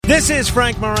This is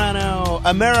Frank Morano,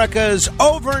 America's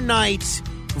overnight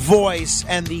voice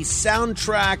and the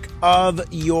soundtrack of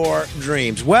your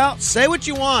dreams. Well, say what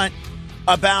you want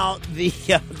about the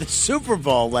Super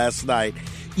Bowl last night.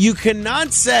 You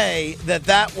cannot say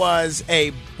that was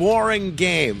a boring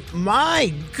game.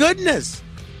 My goodness.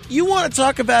 You want to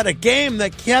talk about a game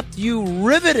that kept you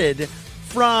riveted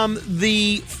from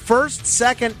the first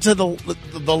second to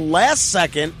the last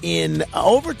second in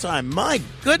overtime. My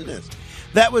goodness.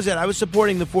 That was it. I was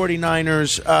supporting the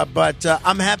 49ers, but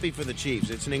I'm happy for the Chiefs.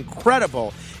 It's an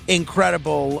incredible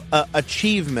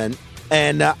achievement.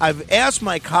 And I've asked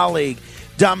my colleague,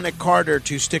 Dominic Carter,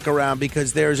 to stick around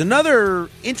because there's another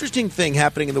interesting thing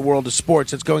happening in the world of sports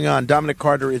that's going on. Dominic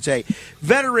Carter is a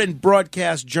veteran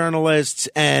broadcast journalist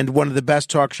and one of the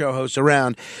best talk show hosts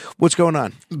around. What's going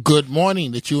on? Good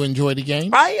morning. Did you enjoy the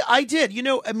game? I did.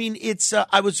 It's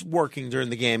I was working during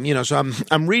the game, so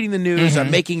I'm reading the news, I'm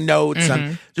making notes,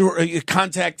 I'm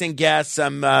contacting guests,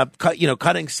 I'm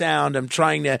cutting sound, I'm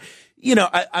trying to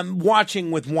I'm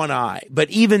watching with one eye. But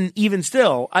even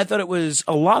still, I thought it was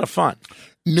a lot of fun.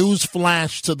 News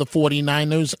flash to the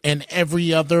 49ers and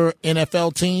every other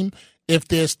NFL team. If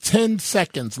there's 10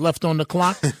 seconds left on the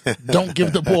clock, don't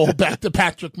give the ball back to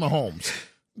Patrick Mahomes.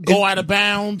 Go out of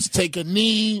bounds, take a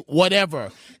knee, whatever.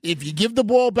 If you give the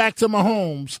ball back to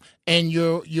Mahomes and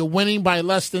you're winning by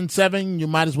less than 7, you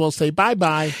might as well say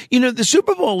bye-bye. The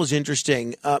Super Bowl is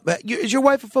interesting. Is your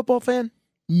wife a football fan?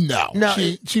 No.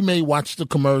 She may watch the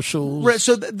commercials. Right,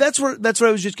 so that's what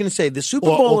I was just going to say. The Super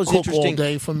Bowl is cook interesting. All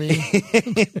day for me.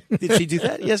 Did she do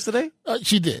that yesterday?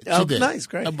 She did. Oh, nice,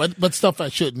 great. But stuff I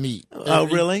shouldn't eat. Oh,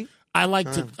 really? I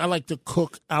like to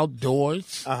cook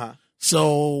outdoors. Uh-huh.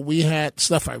 So we had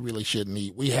stuff I really shouldn't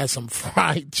eat. We had some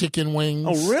fried chicken wings.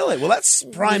 Oh, really? Well, that's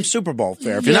prime Super Bowl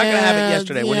fare. If you're not going to have it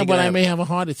yesterday, when are you but going to I may have a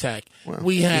heart attack. Well,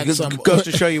 we had some. Goes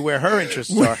to show you where her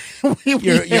interests are.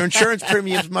 Your insurance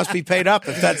premiums must be paid up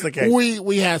if that's the case.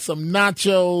 We had some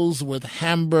nachos with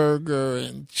hamburger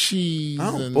and cheese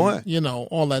and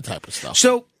all that type of stuff.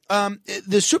 So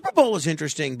the Super Bowl is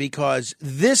interesting because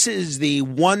this is the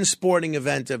one sporting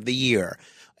event of the year.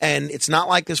 And it's not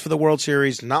like this for the World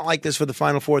Series, not like this for the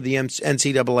Final Four of the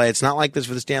NCAA. It's not like this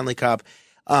for the Stanley Cup.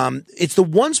 It's the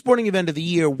one sporting event of the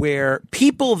year where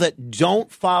people that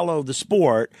don't follow the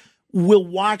sport will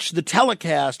watch the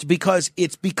telecast because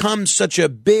it's become such a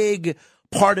big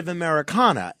part of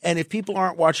Americana. And if people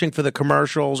aren't watching for the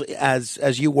commercials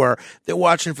as you were, they're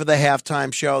watching for the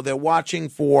halftime show. They're watching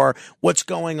for what's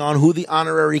going on, who the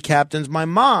honorary captains. My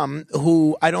mom,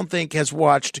 who I don't think has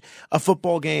watched a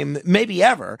football game maybe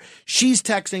ever, she's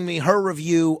texting me her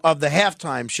review of the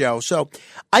halftime show. So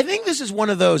I think this is one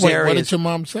of those areas. What did your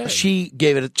mom say? She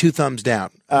gave it 2 thumbs down.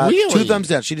 Really? 2 thumbs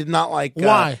down. She did not like.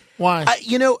 Why? Why?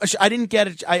 I didn't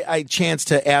get a chance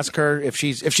to ask her if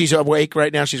she's awake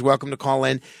right now. She's welcome to call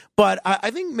in, but I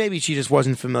think maybe she just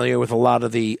wasn't familiar with a lot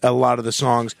of the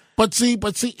songs. But see,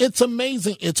 it's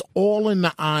amazing. It's all in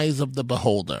the eyes of the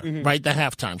beholder, right? The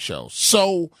halftime show.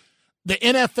 So the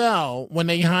NFL, when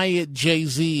they hired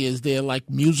Jay-Z as their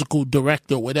musical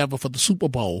director, whatever, for the Super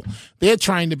Bowl, they're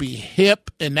trying to be hip,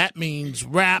 and that means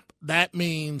rap, that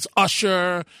means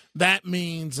Usher, that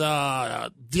means I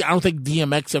don't think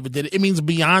DMX ever did it. It means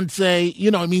Beyonce,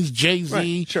 it means Jay-Z.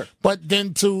 Right, sure. But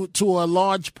then to a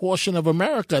large portion of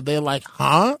America, they're like,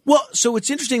 huh? Well, so it's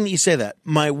interesting that you say that.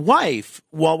 My wife,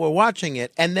 while we're watching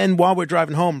it, and then while we're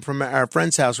driving home from our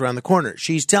friend's house around the corner,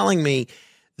 she's telling me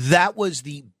that was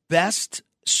the best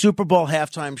Super Bowl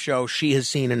halftime show she has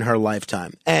seen in her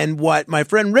lifetime. And what my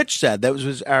friend Rich said, that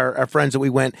was our friends that we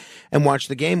went and watched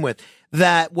the game with,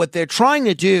 that what they're trying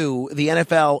to do, the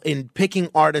NFL, in picking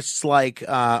artists like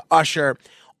Usher,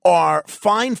 are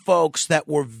find folks that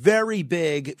were very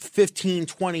big 15,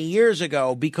 20 years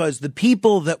ago, because the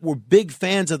people that were big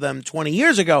fans of them 20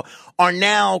 years ago are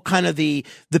now kind of the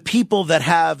people that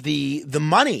have the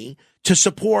money to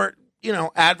support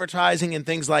advertising and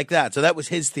things like that. So that was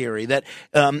his theory, that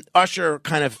Usher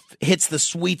kind of hits the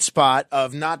sweet spot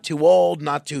of not too old,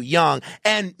 not too young,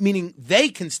 and meaning they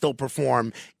can still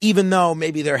perform even though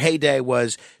maybe their heyday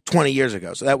was 20 years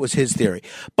ago. So that was his theory.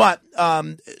 But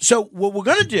so what we're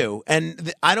going to do,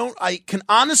 and I can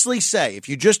honestly say, if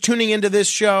you're just tuning into this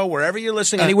show, wherever you're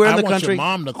listening, anywhere in the country. I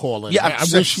want your mom to call in. Yeah, I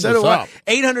wish she was up.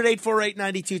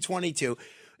 800-848-9222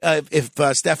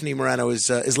 if Stephanie Moreno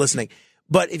is listening.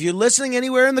 But if you're listening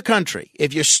anywhere in the country,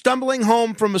 if you're stumbling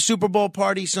home from a Super Bowl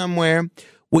party somewhere,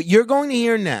 what you're going to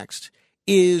hear next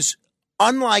is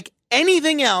unlike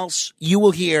anything else you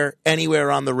will hear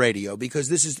anywhere on the radio, because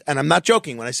this is, and I'm not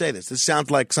joking when I say this, this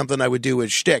sounds like something I would do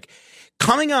as shtick.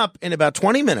 Coming up in about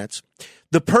 20 minutes,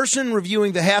 The person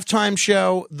reviewing the halftime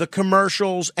show, the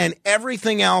commercials, and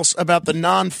everything else about the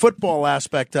non-football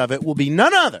aspect of it will be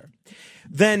none other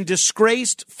than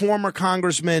disgraced former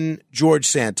Congressman George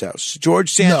Santos.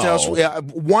 George Santos,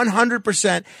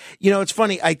 100%. You know, it's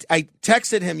funny. I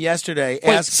texted him yesterday.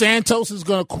 Wait, Santos is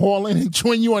going to call in and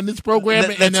join you on this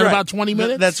program in about 20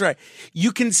 minutes? That's right.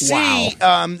 You can see,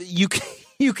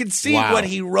 you can see what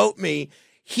he wrote me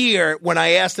here when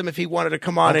I asked him if he wanted to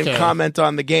come on and comment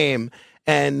on the game.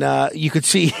 And you could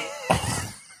see...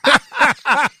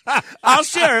 I'll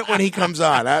share it when he comes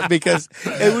on because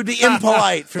it would be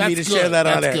impolite for me to share that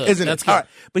on air, isn't it? All right.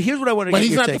 But here's what I want to get your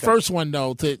take on. But he's not the first one,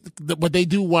 though, but they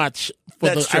do watch for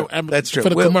that's true. That's true. For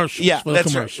the commercials. Yeah,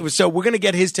 that's right. So we're going to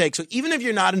get his take. So even if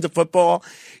you're not into football,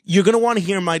 you're going to want to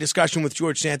hear my discussion with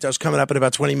George Santos coming up in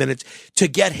about 20 minutes to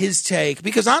get his take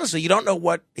because, honestly, you don't know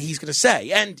what he's going to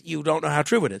say, and you don't know how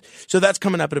true it is. So that's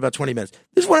coming up in about 20 minutes.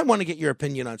 This is what I want to get your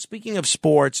opinion on. Speaking of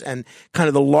sports and kind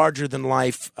of the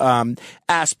larger-than-life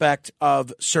aspect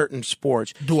of certain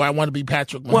sports. Do I want to be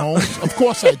Patrick Mahomes? Of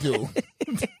course I do.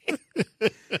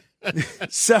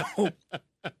 So,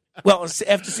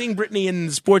 after seeing Brittany in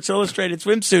the Sports Illustrated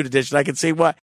swimsuit edition, I can see why.